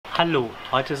Hallo,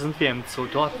 heute sind wir im Zoo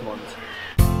Dortmund.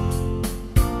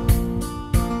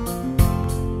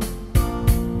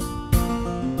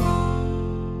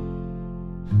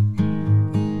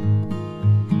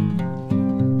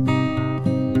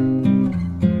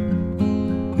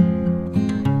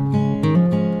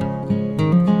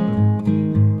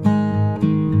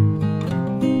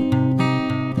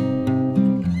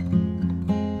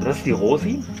 Das ist die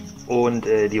Rosi und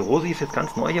die Rosi ist jetzt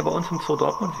ganz neu hier bei uns im Zoo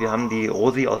Dortmund. Wir haben die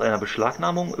Rosi aus einer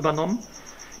Beschlagnahmung übernommen.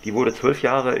 Die wurde 12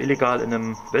 Jahre illegal in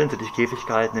einem Wellensittichkäfig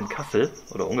gehalten in Kassel,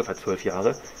 oder ungefähr 12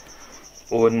 Jahre.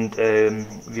 Und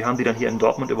wir haben sie dann hier in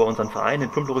Dortmund über unseren Verein, den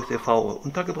Plumploris e.V.,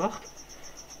 untergebracht.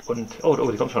 Und, oh,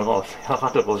 die kommt schon raus. Ja,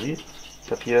 warte, Rosi,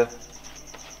 ich habe hier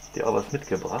dir auch was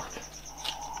mitgebracht.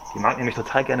 Die mag nämlich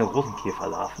total gerne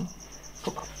Rosenkäferlarven.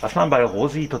 Guck. Was man bei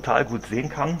Rosi total gut sehen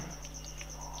kann,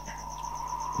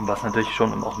 was natürlich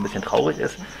schon auch ein bisschen traurig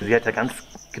ist, sie hat ja ganz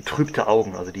getrübte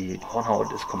Augen, also die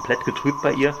Hornhaut ist komplett getrübt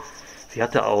bei ihr. Sie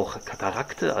hatte auch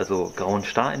Katarakte, also grauen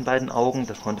Star in beiden Augen,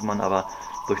 das konnte man aber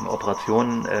durch eine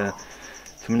Operation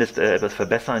zumindest etwas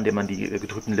verbessern, indem man die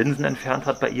getrübten Linsen entfernt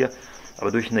hat bei ihr.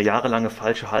 Aber durch eine jahrelange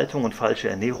falsche Haltung und falsche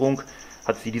Ernährung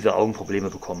hat sie diese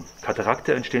Augenprobleme bekommen.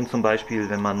 Katarakte entstehen zum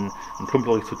Beispiel, wenn man einen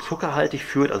Plumplori zu zuckerhaltig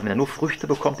führt, also wenn er nur Früchte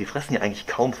bekommt, die fressen ja eigentlich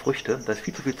kaum Früchte, da ist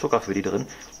viel zu viel Zucker für die drin.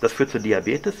 Das führt zu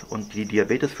Diabetes und die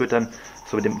Diabetes führt dann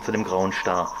zu dem grauen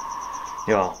Star.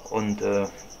 Ja, und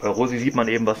bei Rosi sieht man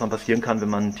eben, was dann passieren kann, wenn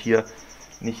man ein Tier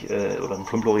nicht, oder ein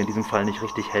Plumplori in diesem Fall nicht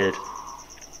richtig hält.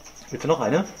 Willst du noch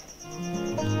eine?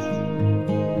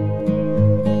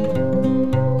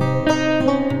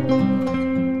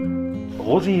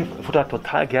 Rosi futtert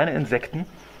total gerne Insekten.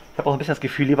 Ich habe auch ein bisschen das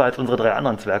Gefühl, lieber als unsere 3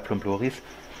 anderen Zwergplumploris.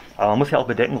 Aber man muss ja auch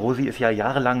bedenken, Rosi ist ja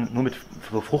jahrelang nur mit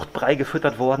so Fruchtbrei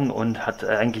gefüttert worden und hat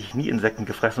eigentlich nie Insekten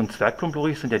gefressen. Und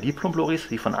Zwergplumploris sind ja die Plumploris,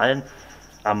 die von allen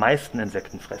am meisten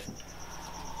Insekten fressen.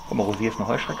 Guck mal, Rosi ist eine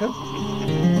Heuschrecke.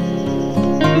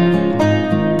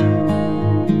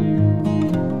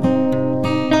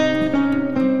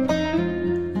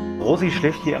 Rosi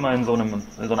schläft hier immer in so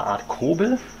einer Art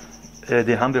Kobel.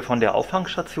 Den haben wir von der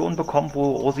Auffangstation bekommen,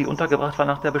 wo Rosi untergebracht war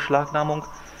nach der Beschlagnahmung.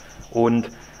 Und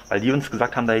weil die uns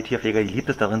gesagt haben, da die Tierpfleger, die liebt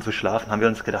es darin zu schlafen, haben wir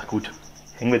uns gedacht, gut,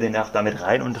 hängen wir den Nerv damit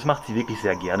rein und das macht sie wirklich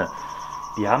sehr gerne.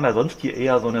 Die haben ja sonst hier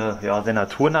eher so eine sehr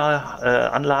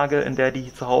naturnahe Anlage, in der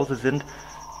die zu Hause sind.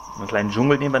 Einen kleinen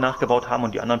Dschungel, den wir nachgebaut haben,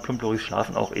 und die anderen Plumploris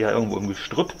schlafen auch eher irgendwo im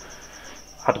Gestrüpp.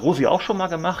 Hat Rosi auch schon mal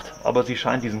gemacht, aber sie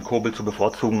scheint diesen Kobel zu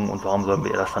bevorzugen und warum sollen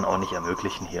wir ihr das dann auch nicht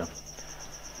ermöglichen hier?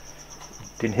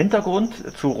 Den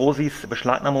Hintergrund zu Rosis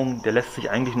Beschlagnahmung, der lässt sich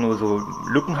eigentlich nur so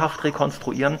lückenhaft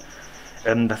rekonstruieren.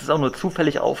 Das ist auch nur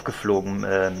zufällig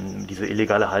aufgeflogen, diese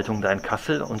illegale Haltung da in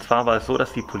Kassel. Und zwar war es so,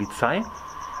 dass die Polizei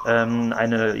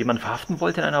jemanden verhaften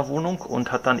wollte in einer Wohnung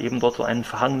und hat dann eben dort so einen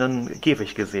verhangenen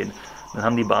Käfig gesehen. Dann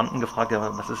haben die Beamten gefragt,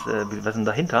 ja, was ist denn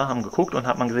dahinter? Haben geguckt und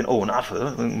hat man gesehen, oh, ein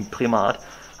Affe, ein Primat.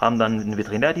 Haben dann den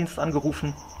Veterinärdienst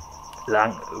angerufen.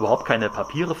 Lagen überhaupt keine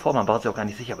Papiere vor, man war sich auch gar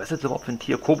nicht sicher, was ist das überhaupt für ein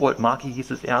Tier? Kobold-Maki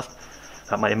hieß es erst.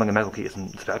 Da hat man immer gemerkt, okay, ist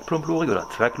ein Zwergplumplori oder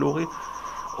Zwerglori.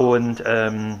 Und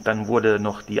dann wurde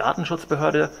noch die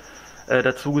Artenschutzbehörde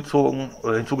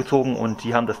hinzugezogen und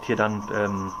die haben das Tier dann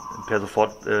per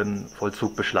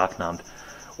Sofortvollzug beschlagnahmt.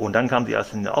 Und dann kam sie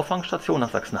erst in die Auffangstation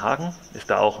nach Sachsenhagen, ist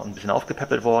da auch ein bisschen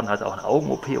aufgepäppelt worden, hatte auch eine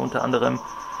Augen-OP unter anderem.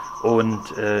 Und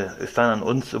ist dann an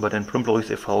uns über den Plumploris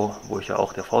e.V., wo ich ja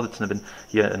auch der Vorsitzende bin,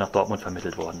 hier nach Dortmund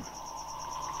vermittelt worden.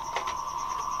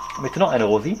 Möchtest du noch eine,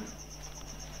 Rosi?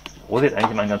 Rosi hat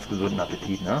eigentlich immer einen ganz gesunden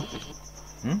Appetit, ne?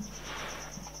 Hm?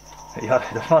 Ja,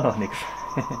 das war noch nichts.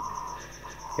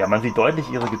 Ja, man sieht deutlich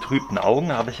ihre getrübten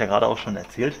Augen, habe ich ja gerade auch schon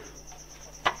erzählt.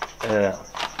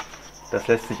 Das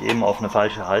lässt sich eben auf eine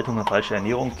falsche Haltung, eine falsche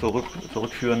Ernährung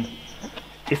zurückführen.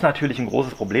 Ist natürlich ein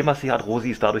großes Problem, was sie hat. Rosi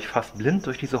ist dadurch fast blind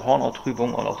durch diese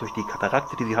Hornhauttrübung und auch durch die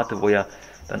Katarakte, die sie hatte, wo ja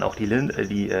dann auch die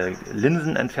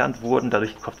Linsen entfernt wurden.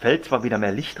 Dadurch fällt zwar wieder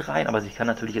mehr Licht rein, aber sie kann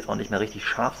natürlich jetzt auch nicht mehr richtig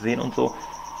scharf sehen und so.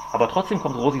 Aber trotzdem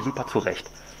kommt Rosi super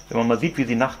zurecht. Wenn man mal sieht, wie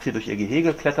sie nachts hier durch ihr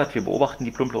Gehege klettert, wir beobachten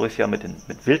die Plumploris ja mit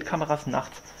Wildkameras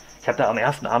nachts. Ich habe da am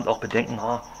ersten Abend auch Bedenken,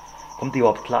 kommt die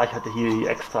überhaupt klar? Ich hatte hier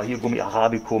extra Gummi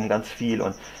Arabicum ganz viel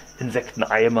und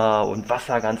Insekteneimer und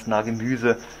Wasser ganz nah,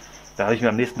 Gemüse. Da habe ich mir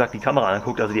am nächsten Tag die Kamera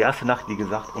angeguckt, also die erste Nacht, wie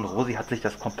gesagt, und Rosi hat sich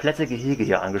das komplette Gehege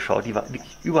hier angeschaut, die war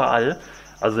wirklich überall,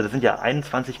 also das sind ja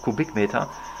 21 Kubikmeter,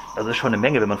 also das ist schon eine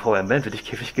Menge, wenn man vorher im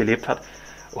Wellensittichkäfig gelebt hat,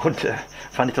 und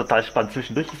fand ich total spannend.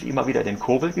 Zwischendurch ist sie immer wieder in den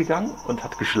Kobel gegangen und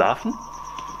hat geschlafen,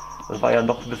 das war ja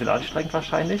noch ein bisschen anstrengend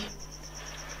wahrscheinlich,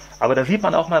 aber da sieht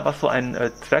man auch mal, was so ein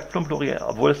Zwergplumplori,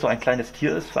 obwohl es so ein kleines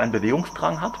Tier ist, für einen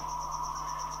Bewegungsdrang hat,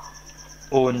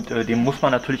 und dem muss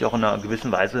man natürlich auch in einer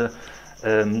gewissen Weise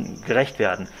gerecht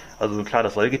werden. Also klar,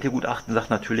 das Säugetiergutachten sagt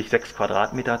natürlich 6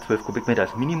 Quadratmeter, 12 Kubikmeter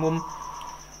ist Minimum.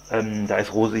 Da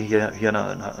ist Rosi hier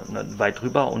weit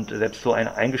drüber und selbst so ein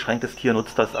eingeschränktes Tier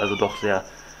nutzt das also doch sehr,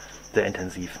 sehr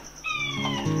intensiv.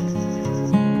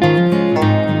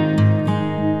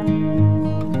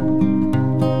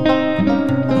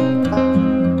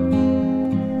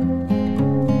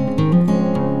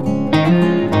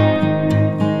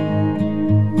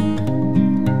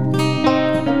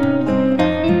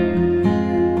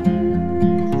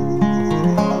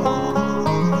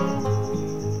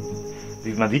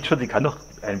 Man sieht schon, sie kann doch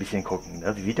ein bisschen gucken.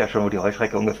 Ne? Sie sieht ja schon, wo die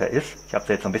Heuschrecke ungefähr ist. Ich habe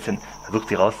sie jetzt so ein bisschen versucht,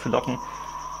 sie rauszulocken.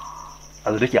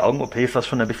 Also durch die Augen-OP ist das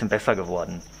schon ein bisschen besser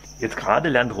geworden. Jetzt gerade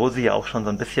lernt Rosi ja auch schon so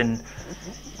ein bisschen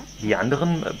die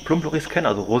anderen Plumploris kennen.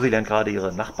 Also Rosi lernt gerade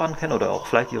ihre Nachbarn kennen oder auch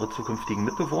vielleicht ihre zukünftigen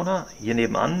Mitbewohner. Hier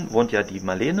nebenan wohnt ja die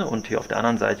Marlene und hier auf der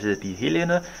anderen Seite die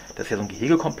Helene. Das ist ja so ein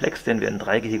Gehegekomplex, den wir in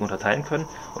 3 Gehege unterteilen können.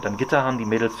 Und am Gitter haben die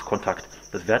Mädels Kontakt.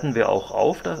 Das werten wir auch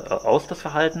aus, das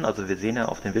Verhalten. Also wir sehen ja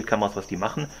auf den Wildkameras, was die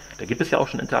machen. Da gibt es ja auch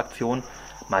schon Interaktion.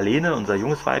 Marlene, unser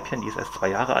junges Weibchen, die ist erst 2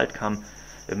 Jahre alt, kam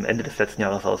im Ende des letzten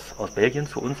Jahres aus Belgien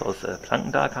zu uns, aus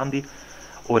Planken kam die.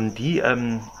 Und die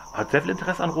hat sehr viel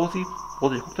Interesse an Rosi.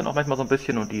 Rosi guckt dann auch manchmal so ein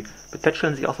bisschen und die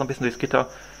betätscheln sich auch so ein bisschen durchs Gitter.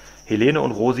 Helene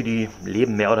und Rosi, die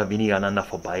leben mehr oder weniger aneinander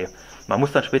vorbei. Man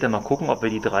muss dann später mal gucken, ob wir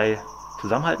die 3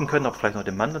 zusammenhalten können, ob wir vielleicht noch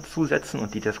den Mann dazusetzen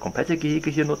und die das komplette Gehege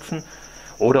hier nutzen.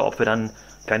 Oder ob wir dann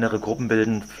kleinere Gruppen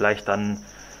bilden, vielleicht dann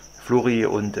Flori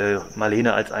und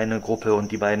Marlene als eine Gruppe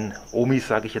und die beiden Omis,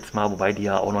 sage ich jetzt mal, wobei die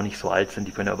ja auch noch nicht so alt sind,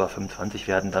 die können ja über 25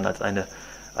 werden, dann als eine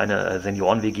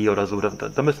Senioren-WG oder so,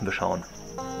 da müssen wir schauen.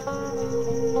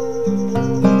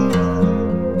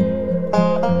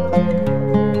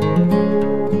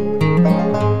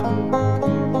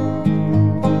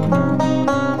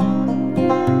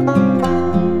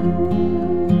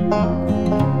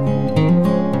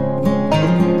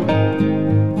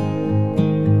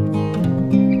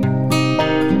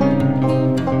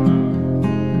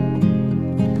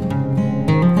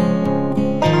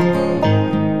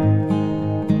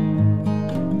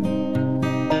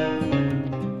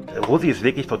 Rosi ist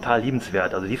wirklich total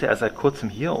liebenswert. Also die ist ja erst seit kurzem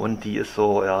hier und die ist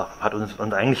so, ja, hat uns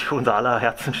eigentlich unser aller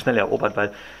Herzen schnell erobert,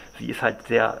 weil sie ist halt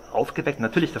sehr aufgeweckt.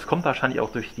 Natürlich, das kommt wahrscheinlich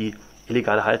auch durch die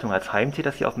illegale Haltung als Heimtier,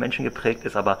 dass sie auf Menschen geprägt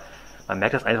ist, aber man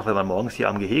merkt das einfach, wenn man morgens hier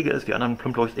am Gehege ist. Die anderen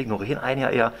Plumploris ignorieren einen ja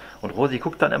eher und Rosi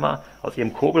guckt dann immer aus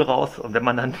ihrem Kobel raus und wenn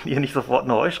man dann ihr nicht sofort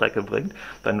eine Heuschrecke bringt,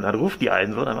 dann ruft die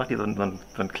einen so, dann macht die so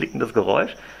ein klickendes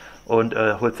Geräusch und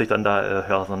holt sich dann da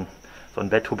so ein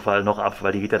Betthupferl noch ab,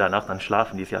 weil die geht ja danach dann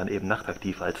schlafen, die ist ja eben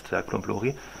nachtaktiv als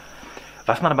Zwergplumplori.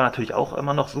 Was man aber natürlich auch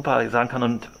immer noch super sagen kann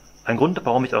und ein Grund,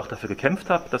 warum ich auch dafür gekämpft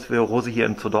habe, dass wir Rosi hier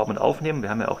im Zoo Dortmund aufnehmen, wir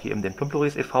haben ja auch hier eben den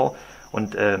Plumploris e.V.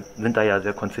 und sind da ja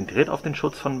sehr konzentriert auf den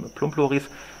Schutz von Plumploris,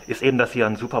 ist eben, dass sie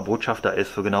ein super Botschafter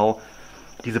ist für genau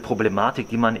diese Problematik,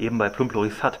 die man eben bei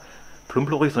Plumploris hat.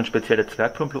 Plumploris und spezielle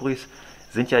Zwergplumploris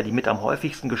sind ja die mit am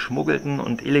häufigsten geschmuggelten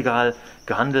und illegal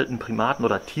gehandelten Primaten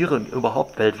oder Tiere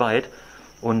überhaupt weltweit.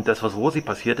 Und das, was Rosi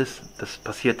passiert ist, das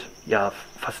passiert ja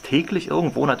fast täglich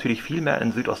irgendwo, natürlich viel mehr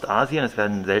in Südostasien. Es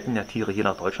werden selten ja Tiere hier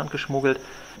nach Deutschland geschmuggelt.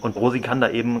 Und Rosi kann da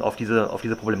eben auf diese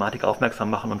Problematik aufmerksam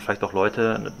machen und vielleicht auch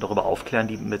Leute darüber aufklären,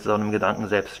 die mit so einem Gedanken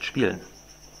selbst spielen.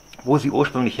 Wo sie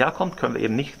ursprünglich herkommt, können wir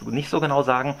eben nicht so genau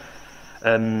sagen.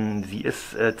 Sie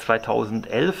ist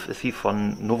 2011 ist sie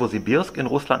von Nowosibirsk in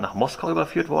Russland nach Moskau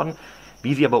überführt worden.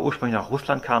 Wie sie aber ursprünglich nach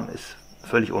Russland kam, ist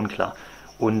völlig unklar.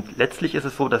 Und letztlich ist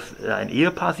es so, dass ein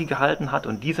Ehepaar sie gehalten hat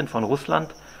und die sind von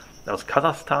Russland, aus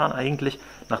Kasachstan eigentlich,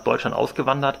 nach Deutschland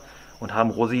ausgewandert und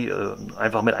haben Rosi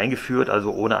einfach mit eingeführt,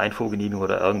 also ohne Einfuhrgenehmigung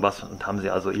oder irgendwas und haben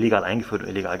sie also illegal eingeführt und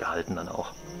illegal gehalten dann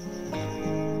auch.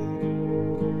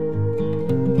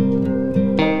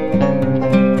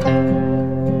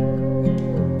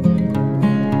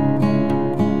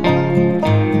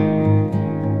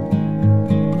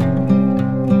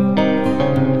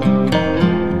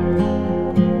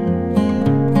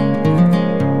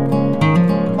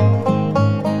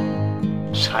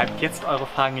 Schreibt jetzt eure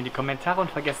Fragen in die Kommentare und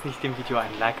vergesst nicht, dem Video ein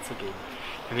Like zu geben.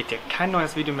 Damit ihr kein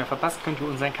neues Video mehr verpasst, könnt ihr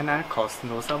unseren Kanal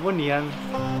kostenlos abonnieren.